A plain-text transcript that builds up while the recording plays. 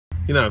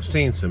You know, I've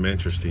seen some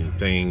interesting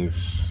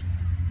things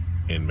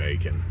in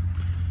Macon.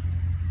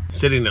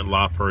 Sitting at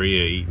La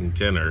Paria eating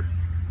dinner,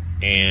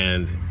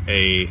 and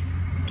a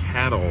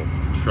cattle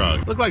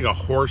truck. Looked like a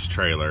horse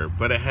trailer,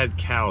 but it had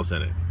cows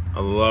in it.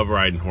 I love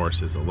riding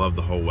horses. I love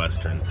the whole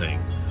Western thing.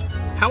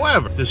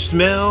 However, the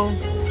smell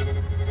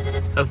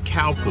of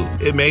cow poop,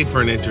 it made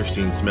for an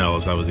interesting smell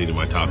as I was eating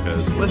my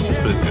tacos. Let's just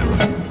put it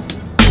that way.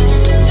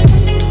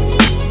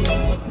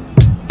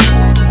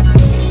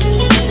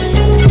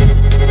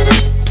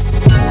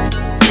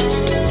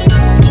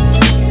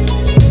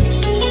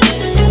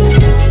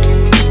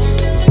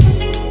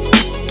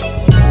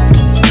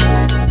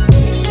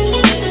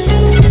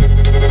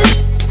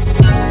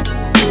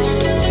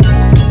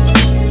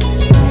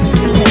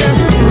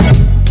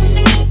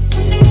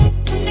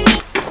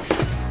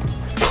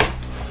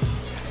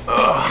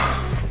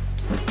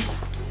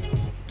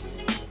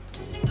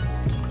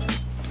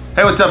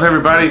 Hey, what's up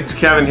everybody? It's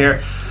Kevin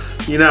here.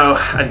 You know,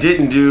 I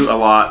didn't do a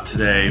lot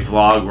today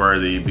vlog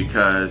worthy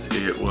because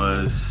it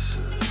was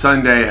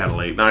Sunday. I had a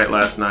late night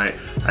last night.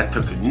 I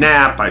took a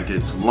nap, I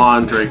did some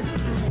laundry,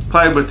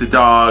 played with the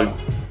dog.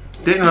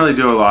 Didn't really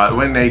do a lot.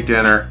 Went and ate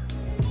dinner,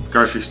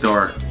 grocery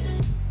store.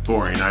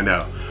 Boring, I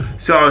know.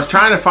 So I was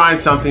trying to find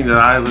something that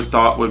I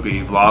thought would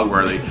be vlog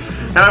worthy.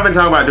 And I've been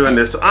talking about doing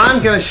this. So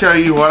I'm gonna show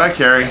you what I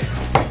carry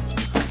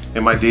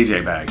in my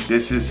DJ bag.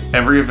 This is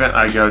every event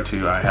I go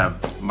to, I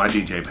have my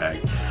DJ bag.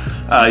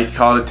 You can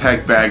call it a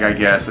tech bag, I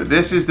guess, but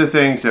this is the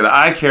things that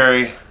I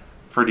carry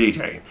for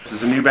DJing. This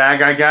is a new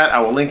bag I got. I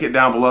will link it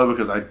down below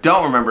because I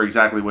don't remember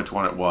exactly which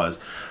one it was,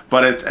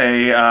 but it's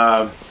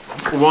a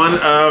one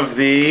of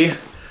the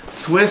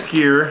Swiss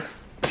Gear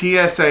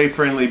TSA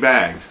friendly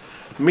bags,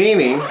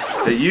 meaning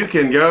that you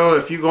can go,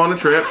 if you go on a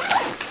trip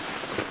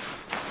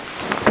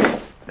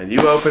and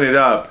you open it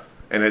up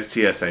and it's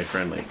TSA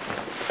friendly.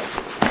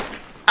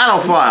 I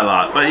don't fly a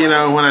lot, but you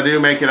know, when I do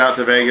make it out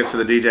to Vegas for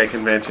the DJ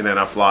convention and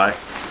I fly,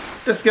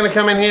 this is gonna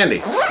come in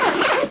handy.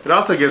 It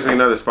also gives me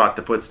another spot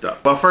to put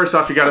stuff. Well, first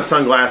off, you got a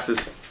sunglasses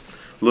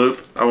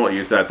loop. I won't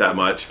use that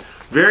much.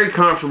 Very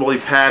comfortably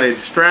padded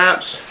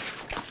straps,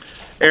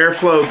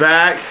 airflow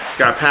back. It's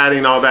got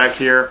padding all back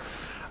here.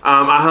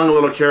 I hung a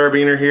little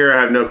carabiner here. I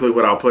have no clue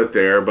what I'll put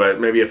there, but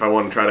maybe if I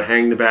want to try to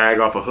hang the bag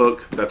off a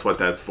hook, that's what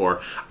that's for.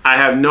 I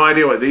have no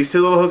idea what these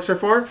two little hooks are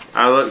for.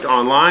 I looked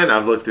online,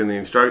 I've looked in the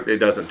instruction, it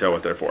doesn't tell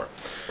what they're for.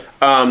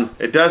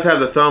 It does have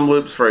the thumb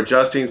loops for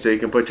adjusting, so you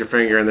can put your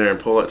finger in there and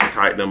pull it to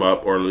tighten them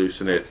up or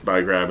loosen it by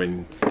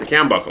grabbing the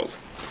cam buckles.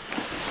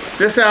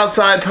 This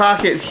outside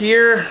pocket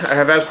here, I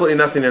have absolutely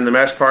nothing in the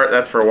mesh part.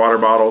 That's for water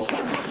bottles.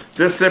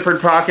 This zippered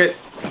pocket,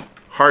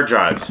 hard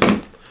drives.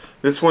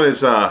 This one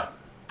is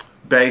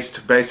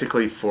based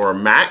basically for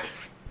Mac.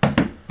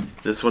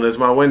 This one is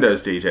my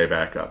Windows DJ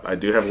backup. I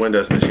do have a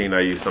Windows machine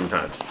I use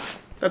sometimes.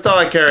 That's all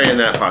I carry in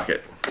that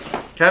pocket.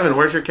 Kevin,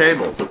 where's your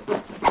cables?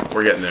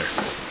 We're getting there.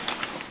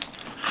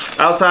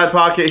 Outside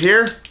pocket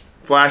here,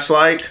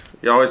 flashlight.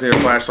 You always need a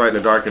flashlight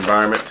in a dark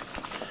environment.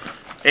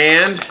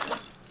 And,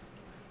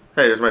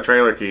 hey, there's my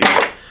trailer keys.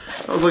 I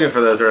was looking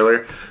for those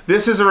earlier.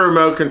 This is a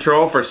remote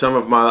control for some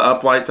of my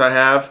up lights I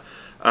have.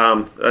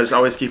 I just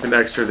always keep an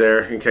extra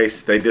there in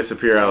case they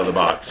disappear out of the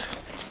box.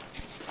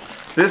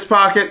 This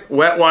pocket,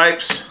 wet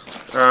wipes.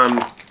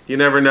 You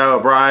never know,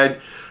 a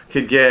bride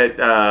could get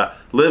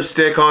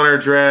lipstick on her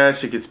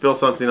dress, you could spill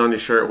something on your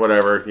shirt,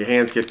 whatever. Your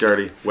hands get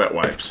dirty, wet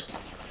wipes.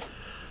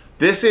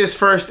 This is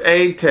first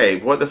aid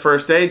tape. What the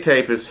first aid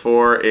tape is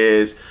for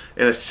is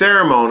in a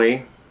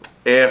ceremony,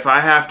 if I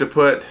have to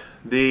put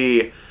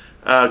the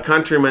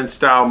countryman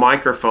style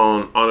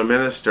microphone on a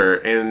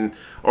minister,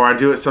 or I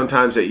do it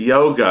sometimes at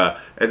yoga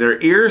and their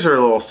ears are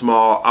a little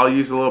small, I'll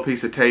use a little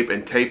piece of tape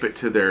and tape it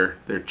to their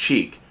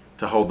cheek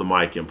to hold the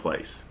mic in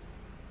place.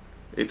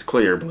 It's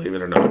clear, believe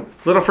it or not.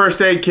 Little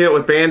first aid kit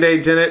with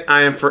band-aids in it.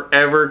 I am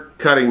forever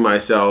cutting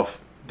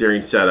myself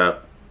during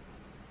setup.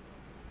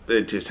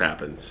 It just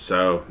happens.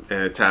 So,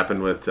 and it's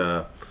happened with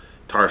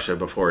Tarsha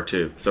before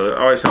too. So it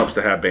always helps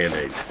to have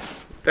band-aids.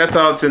 That's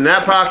all that's in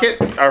that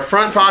pocket. Our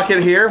front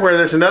pocket here, where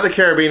there's another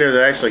carabiner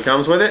that actually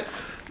comes with it.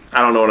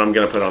 I don't know what I'm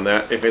gonna put on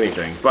that, if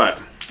anything, but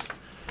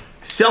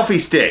selfie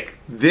stick.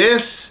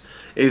 This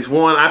is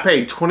one, I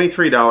paid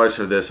 $23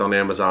 for this on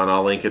Amazon.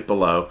 I'll link it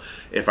below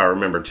if I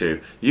remember to.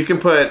 You can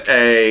put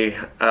a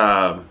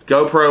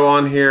GoPro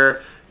on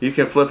here. You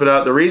can flip it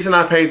up. The reason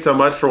I paid so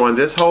much for one,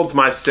 this holds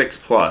my 6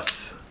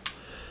 Plus.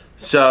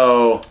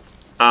 So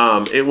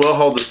it will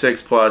hold the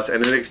 6 Plus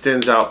and it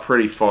extends out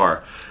pretty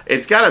far.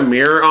 It's got a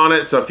mirror on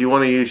it, so if you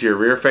want to use your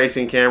rear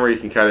facing camera, you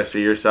can kind of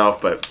see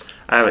yourself, but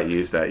I haven't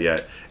used that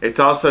yet. It's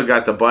also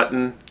got the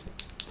button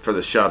for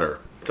the shutter,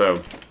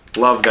 so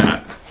love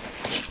that.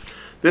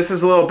 This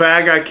is a little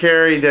bag I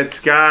carry that's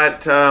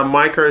got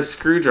micro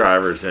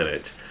screwdrivers in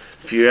it.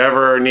 If you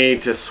ever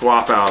need to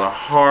swap out a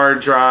hard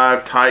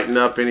drive, tighten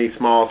up any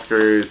small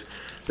screws,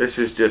 this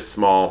is just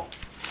small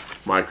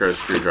micro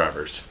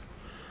screwdrivers.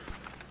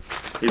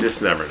 You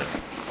just never know.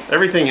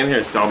 Everything in here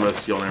is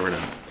almost, you'll never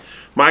know.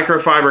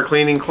 Microfiber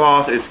cleaning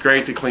cloth, it's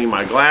great to clean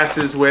my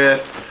glasses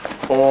with,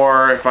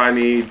 or if I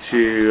need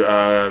to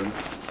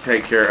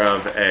take care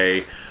of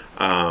a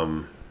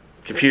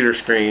computer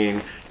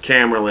screen,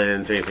 camera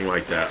lens, anything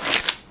like that.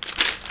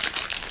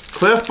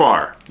 Cliff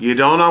Bar. You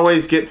don't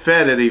always get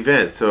fed at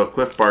events, so a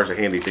Cliff Bar is a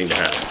handy thing to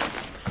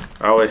have.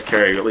 I always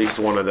carry at least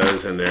one of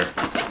those in there.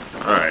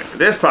 Alright,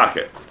 this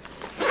pocket.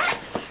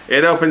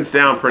 It opens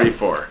down pretty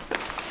far.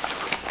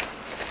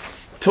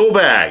 Tool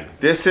bag.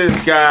 This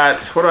has got,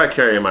 what do I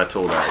carry in my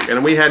tool bag?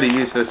 And we had to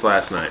use this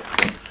last night.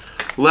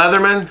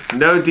 Leatherman,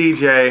 no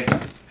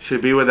DJ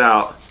should be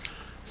without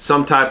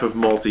some type of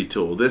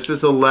multi-tool. This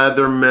is a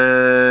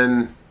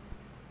Leatherman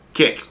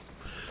kick.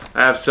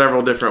 I have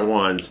several different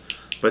ones,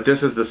 but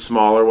this is the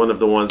smaller one of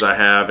the ones I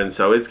have, and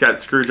so it's got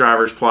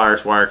screwdrivers,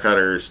 pliers, wire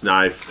cutters,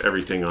 knife,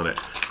 everything on it.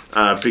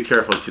 Be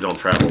careful that you don't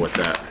travel with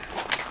that.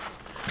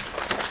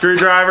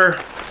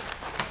 Screwdriver.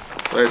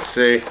 Let's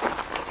see.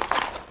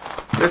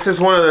 This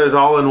is one of those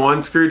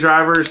all-in-one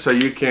screwdrivers, so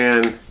you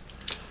can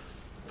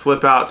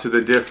flip out to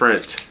the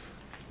different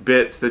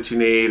bits that you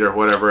need or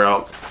whatever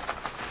else.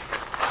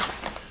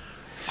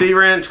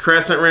 C-wrench,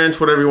 crescent wrench,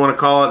 whatever you want to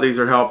call it. These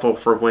are helpful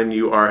for when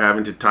you are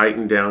having to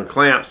tighten down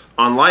clamps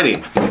on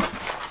lighting.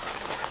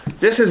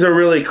 This is a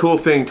really cool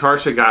thing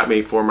Tarsha got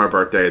me for my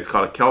birthday. It's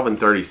called a Kelvin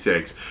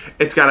 36.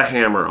 It's got a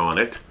hammer on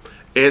it.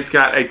 It's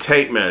got a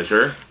tape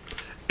measure.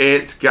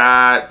 It's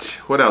got,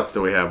 what else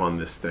do we have on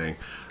this thing?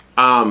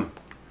 A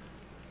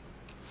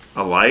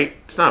light.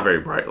 It's not a very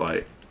bright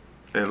light.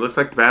 And it looks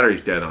like the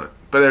battery's dead on it.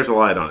 But there's a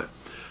light on it.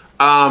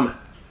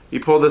 You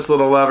pull this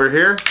little lever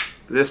here.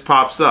 This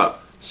pops up.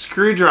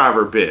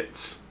 Screwdriver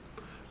bits.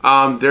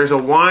 There's a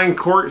wine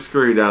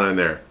corkscrew down in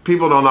there.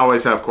 People don't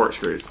always have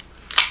corkscrews.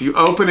 You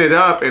open it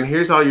up and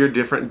here's all your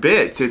different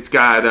bits. It's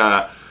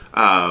got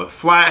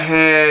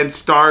flathead,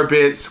 star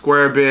bits,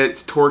 square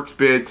bits, Torx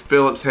bits,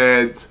 Phillips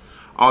heads,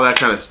 all that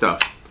kind of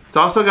stuff. It's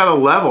also got a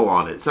level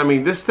on it. So, I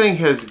mean, this thing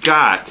has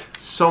got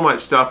so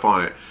much stuff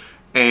on it.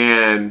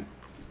 And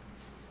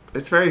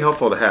it's very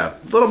helpful to have.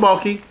 A little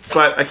bulky,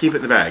 but I keep it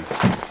in the bag.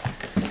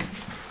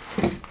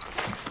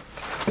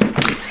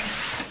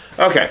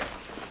 Okay.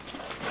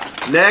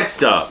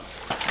 Next up,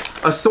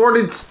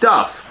 assorted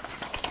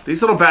stuff.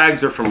 These little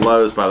bags are from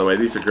Lowe's, by the way.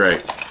 These are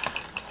great.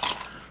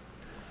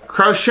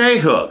 Crochet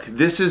hook.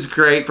 This is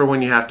great for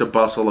when you have to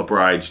bustle a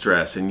bride's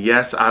dress. And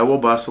yes, I will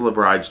bustle a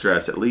bride's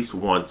dress at least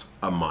once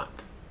a month.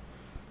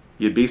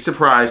 You'd be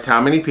surprised how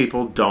many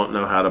people don't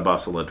know how to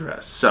bustle a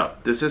dress. So,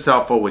 this is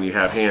helpful when you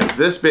have hands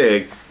this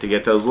big to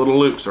get those little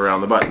loops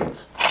around the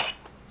buttons.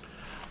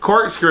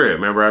 Corkscrew.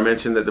 Remember I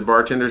mentioned that the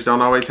bartenders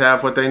don't always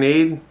have what they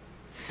need?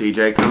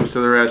 DJ comes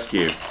to the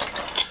rescue.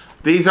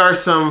 These are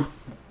some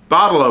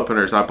bottle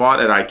openers I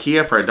bought at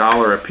IKEA for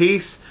 $1 a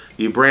piece.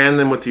 You brand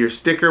them with your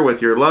sticker with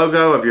your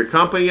logo of your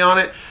company on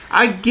it.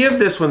 I give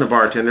this one to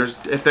bartenders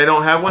if they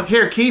don't have one.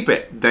 Here, keep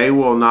it. They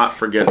will not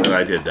forget that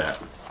I did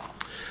that.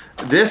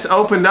 This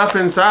opened up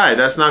inside.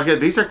 That's not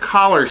good. These are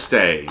collar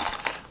stays.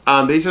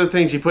 These are the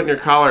things you put in your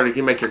collar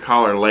to make your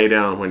collar lay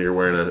down when you're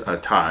wearing a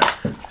tie.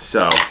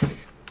 So,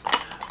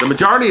 the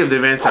majority of the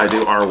events I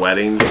do are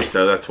weddings,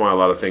 so that's why a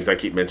lot of things I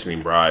keep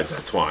mentioning brides.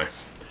 That's why.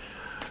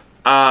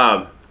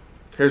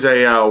 Here's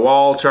a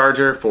wall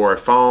charger for a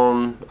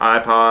phone,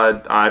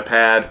 iPod,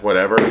 iPad,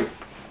 whatever.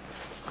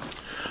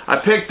 I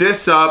picked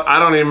this up. I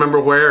don't even remember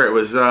where it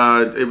was.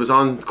 It was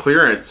on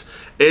clearance.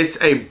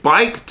 It's a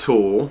bike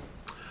tool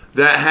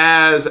that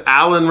has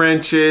Allen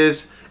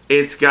wrenches.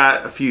 It's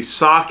got a few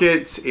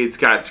sockets. It's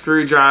got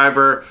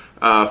screwdriver,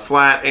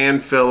 flat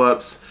and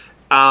Phillips.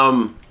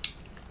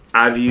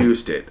 I've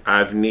used it.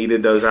 I've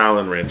needed those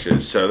Allen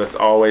wrenches, so that's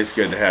always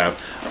good to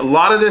have. A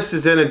lot of this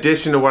is in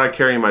addition to what I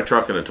carry in my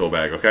truck in a tool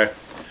bag, okay?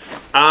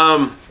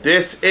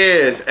 This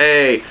is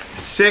a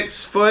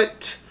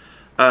 6-foot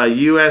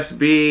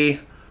USB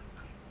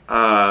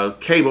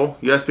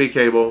USB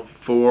cable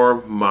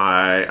for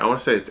my, I want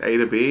to say it's A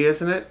to B,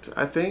 isn't it?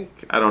 I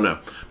think. I don't know.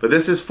 But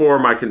this is for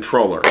my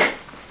controller.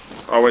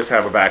 Always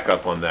have a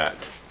backup on that.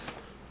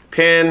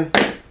 Pin,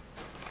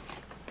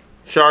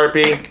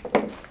 Sharpie,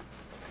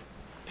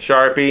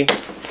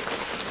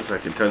 so I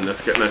can turn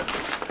this, getting it.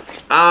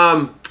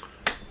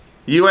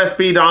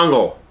 USB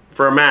dongle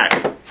for a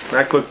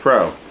MacBook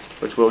Pro,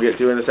 which we'll get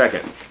to in a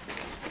second.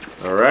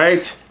 All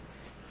right.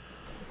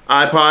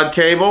 iPod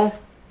cable.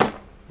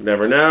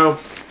 Never know.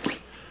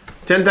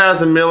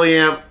 10,000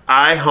 milliamp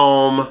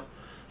iHome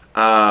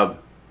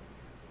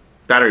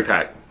battery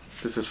pack.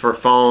 This is for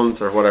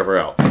phones or whatever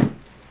else.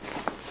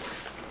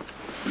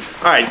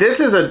 Alright, this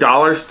is a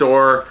dollar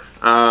store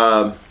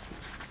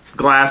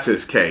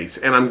glasses case,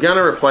 and I'm going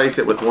to replace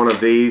it with one of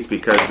these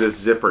because this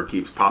zipper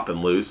keeps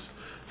popping loose.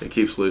 It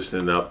keeps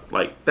loosening up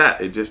like that.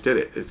 It just did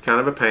it. It's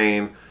kind of a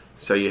pain,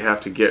 so you have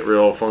to get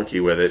real funky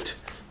with it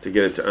to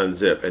get it to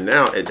unzip. And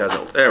now it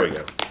doesn't. There we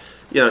go.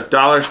 You know,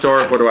 dollar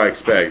store, what do I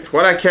expect?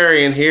 What I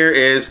carry in here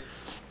is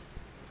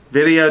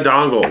video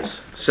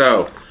dongles.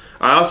 So,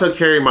 I also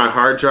carry my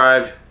hard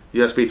drive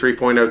USB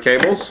 3.0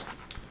 cables.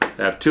 I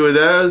have 2 of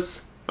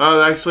those.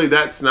 Oh, actually,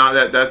 that's not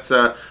that.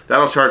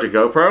 That'll charge a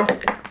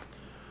GoPro.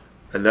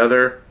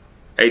 Another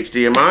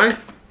HDMI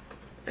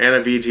and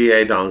a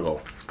VGA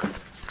dongle.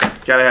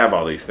 Gotta have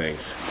all these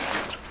things.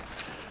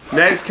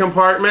 Next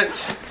compartment,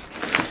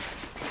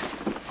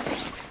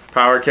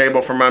 power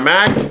cable for my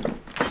Mac.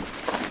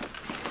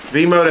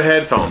 V-Moto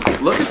headphones.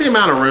 Look at the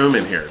amount of room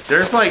in here.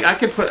 There's like, I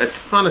could put a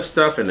ton of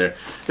stuff in there.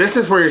 This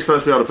is where you're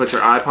supposed to be able to put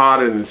your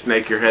iPod and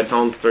snake your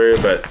headphones through,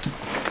 but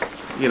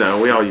you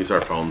know, we all use our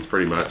phones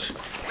pretty much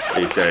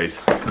these days.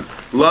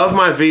 Love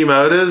my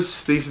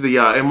V-Motos. These are the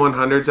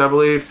M100s, I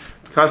believe.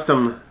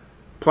 Custom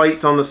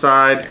plates on the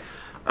side.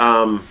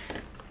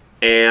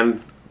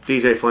 And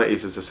DJ Flint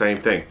uses the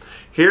same thing.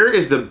 Here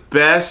is the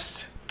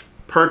best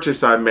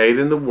purchase I've made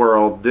in the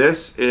world.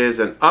 This is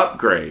an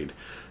upgrade.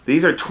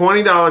 These are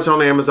 $20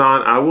 on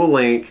Amazon. I will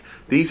link.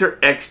 These are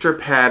extra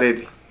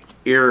padded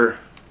ear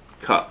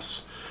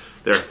cups.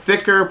 They're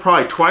thicker,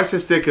 probably twice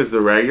as thick as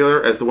the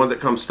regular, as the ones that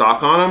come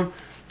stock on them.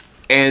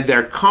 And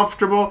they're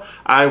comfortable.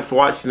 I've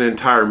watched an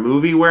entire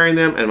movie wearing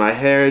them, and my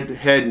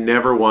head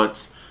never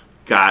once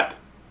got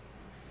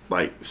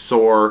like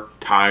sore,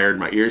 tired.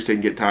 My ears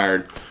didn't get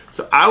tired.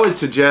 So I would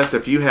suggest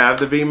if you have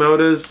the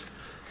V-Motos,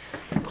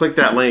 click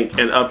that link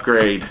and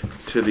upgrade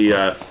to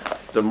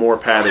the more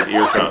padded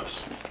ear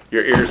cups.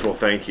 Your ears will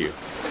thank you.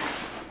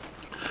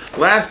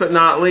 Last but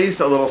not least,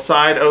 a little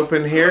side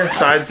open here,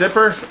 side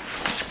zipper.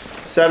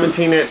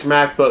 17-inch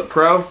MacBook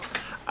Pro.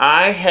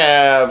 I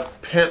have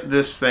pimped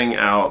this thing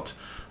out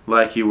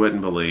like you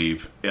wouldn't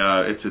believe.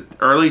 It's an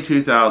early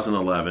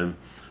 2011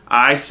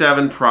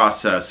 i7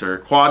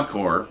 processor, quad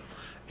core.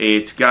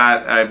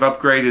 I've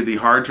upgraded the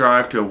hard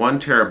drive to a 1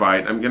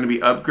 terabyte. I'm going to be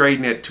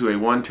upgrading it to a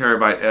 1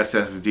 terabyte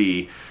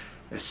SSD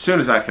as soon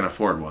as I can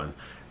afford one.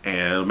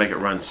 And it'll make it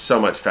run so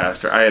much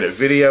faster. I had a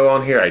video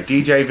on here. I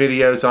DJ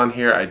videos on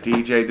here.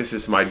 This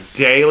is my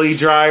daily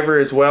driver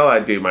as well. I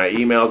do my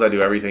emails. I do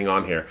everything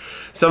on here.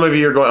 Some of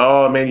you are going,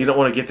 oh man, you don't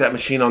want to get that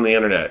machine on the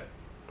internet.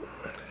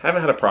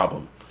 Haven't had a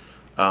problem.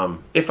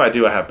 If I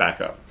do, I have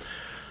backup.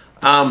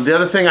 The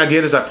other thing I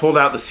did is I pulled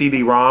out the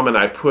CD-ROM and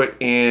I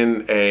put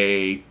in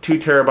a 2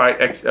 terabyte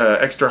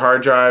extra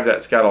hard drive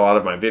that's got a lot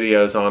of my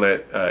videos on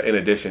it, in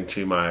addition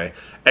to my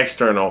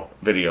external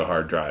video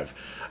hard drive.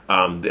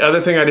 The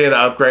other thing I did,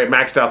 I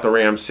maxed out the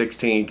RAM,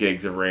 16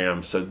 gigs of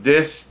RAM. So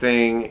this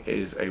thing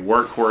is a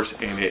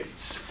workhorse and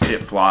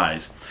it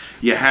flies.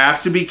 You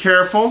have to be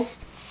careful.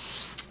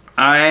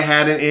 I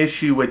had an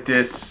issue with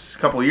this a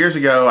couple of years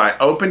ago. I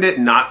opened it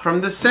not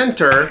from the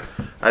center.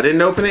 I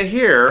didn't open it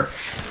here.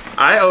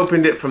 I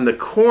opened it from the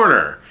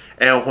corner.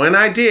 And when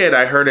I did,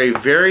 I heard a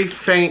very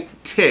faint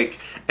tick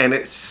and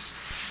it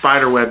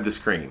spiderwebbed the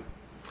screen.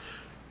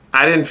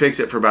 I didn't fix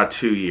it for about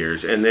 2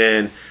 years, and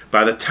then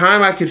by the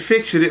time I could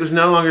fix it, it was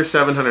no longer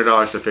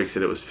 $700 to fix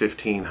it, it was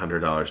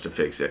 $1,500 to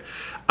fix it.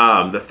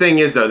 The thing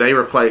is though, they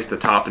replaced the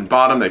top and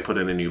bottom, they put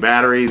in a new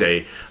battery,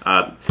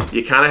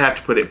 you kind of have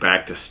to put it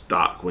back to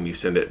stock when you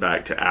send it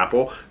back to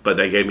Apple, but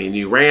they gave me a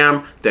new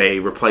RAM, they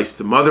replaced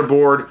the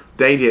motherboard,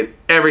 they did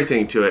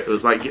everything to it. It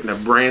was like getting a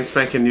brand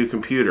spanking new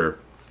computer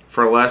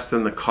for less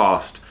than the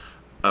cost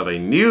of a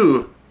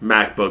new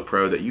MacBook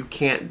Pro that you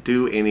can't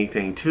do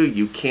anything to.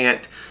 You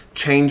can't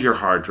change your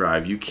hard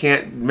drive. You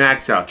can't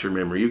max out your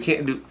memory. You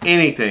can't do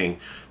anything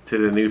to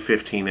the new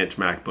 15-inch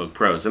MacBook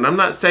Pros. And I'm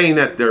not saying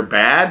that they're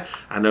bad.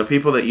 I know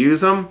people that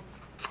use them.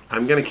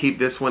 I'm going to keep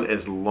this one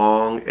as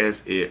long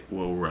as it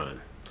will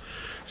run.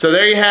 So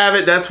there you have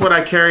it. That's what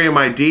I carry in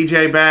my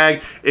DJ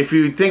bag. If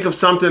you think of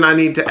something I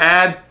need to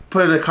add,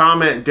 put in a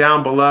comment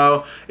down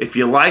below. If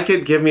you like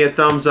it, give me a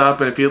thumbs up.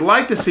 And if you'd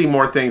like to see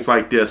more things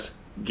like this,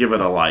 give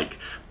it a like.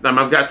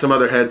 I've got some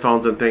other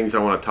headphones and things I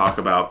want to talk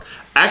about.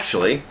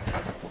 Actually,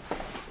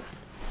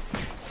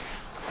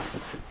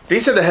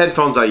 these are the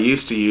headphones I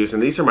used to use,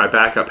 and these are my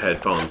backup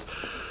headphones.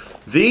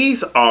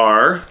 These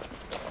are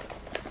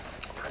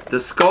the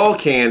Skull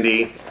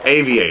Candy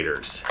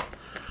Aviators.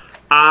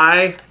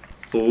 I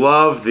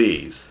love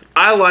these.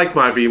 I like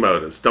my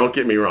V-Motos, don't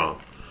get me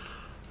wrong.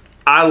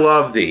 I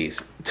love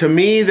these. To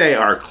me, they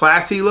are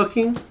classy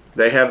looking.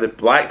 They have the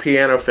black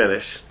piano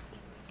finish.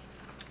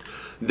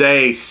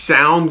 They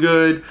sound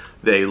good.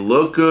 They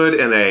look good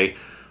in a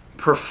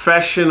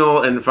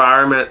professional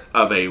environment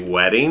of a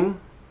wedding.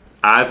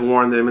 I've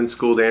worn them in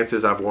school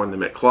dances. I've worn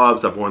them at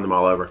clubs. I've worn them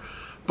all over.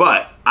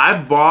 But I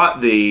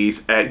bought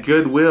these at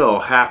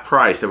Goodwill half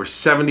price. They were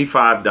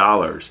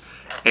 $75.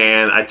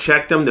 And I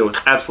checked them. There was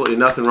absolutely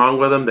nothing wrong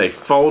with them. They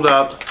fold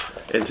up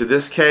into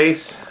this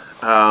case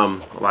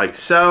like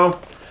so.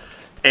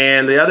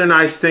 And the other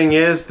nice thing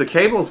is the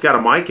cable's got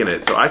a mic in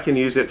it, so I can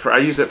use it for, I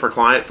use it for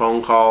client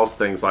phone calls,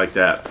 things like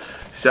that.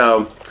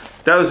 So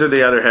those are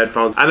the other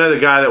headphones. I know the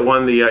guy that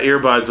won the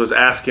earbuds was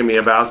asking me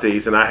about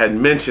these, and I had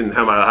mentioned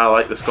how I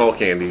like the Skull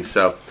Candies.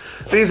 So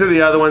these are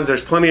the other ones.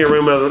 There's plenty of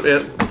room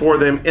for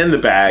them in the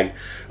bag.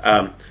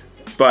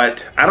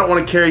 But I don't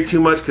want to carry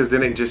too much because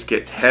then it just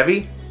gets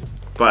heavy.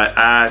 But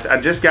I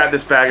just got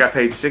this bag. I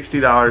paid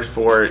 $60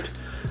 for it.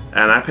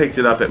 And I picked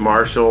it up at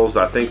Marshall's.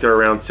 I think they're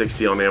around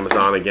 $60 on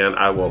Amazon. Again,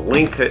 I will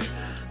link it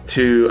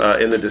to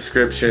in the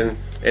description.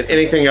 And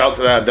anything else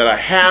that I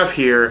have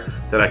here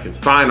that I can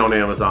find on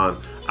Amazon,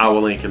 I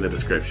will link in the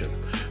description.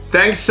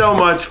 Thanks so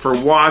much for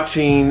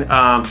watching.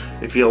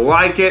 If you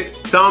like it,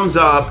 thumbs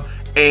up.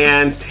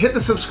 and hit the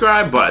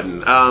subscribe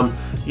button.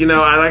 You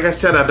know, like I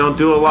said, I don't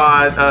do a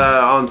lot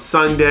on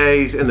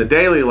Sundays in the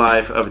daily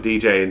life of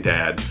DJ and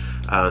Dad,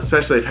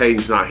 especially if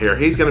Hayden's not here.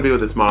 He's going to be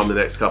with his mom the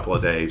next couple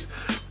of days.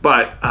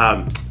 But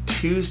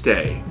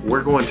Tuesday,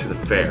 we're going to the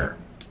fair,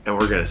 and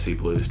we're going to see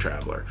Blues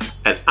Traveler.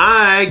 And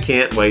I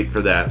can't wait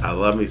for that. I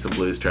love me some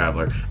Blues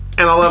Traveler.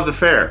 And I love the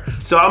fair.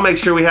 So I'll make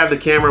sure we have the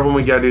camera when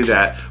we go do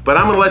that. But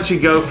I'm going to let you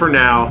go for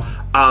now.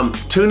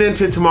 Tune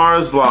into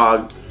tomorrow's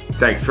vlog.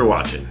 Thanks for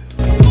watching.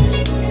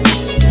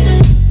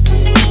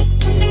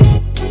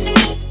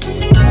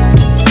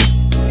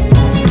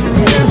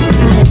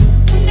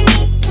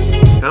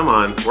 Come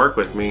on, work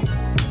with me.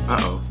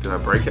 Uh-oh, did I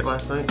break it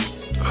last night?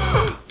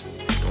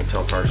 Don't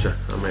tell Tarsha.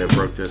 I may have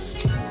broke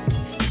this.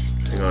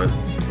 Hang on,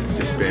 it's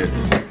just bent.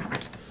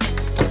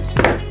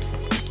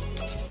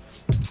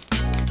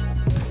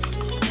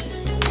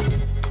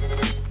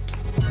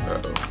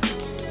 Uh-oh.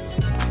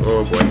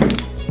 Oh boy,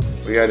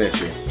 we got an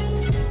issue.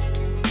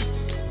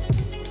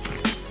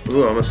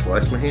 Ooh, I almost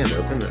sliced my hand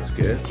open, that's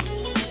good.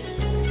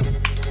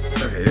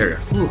 Okay, there we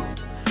go. Ooh.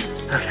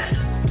 Okay.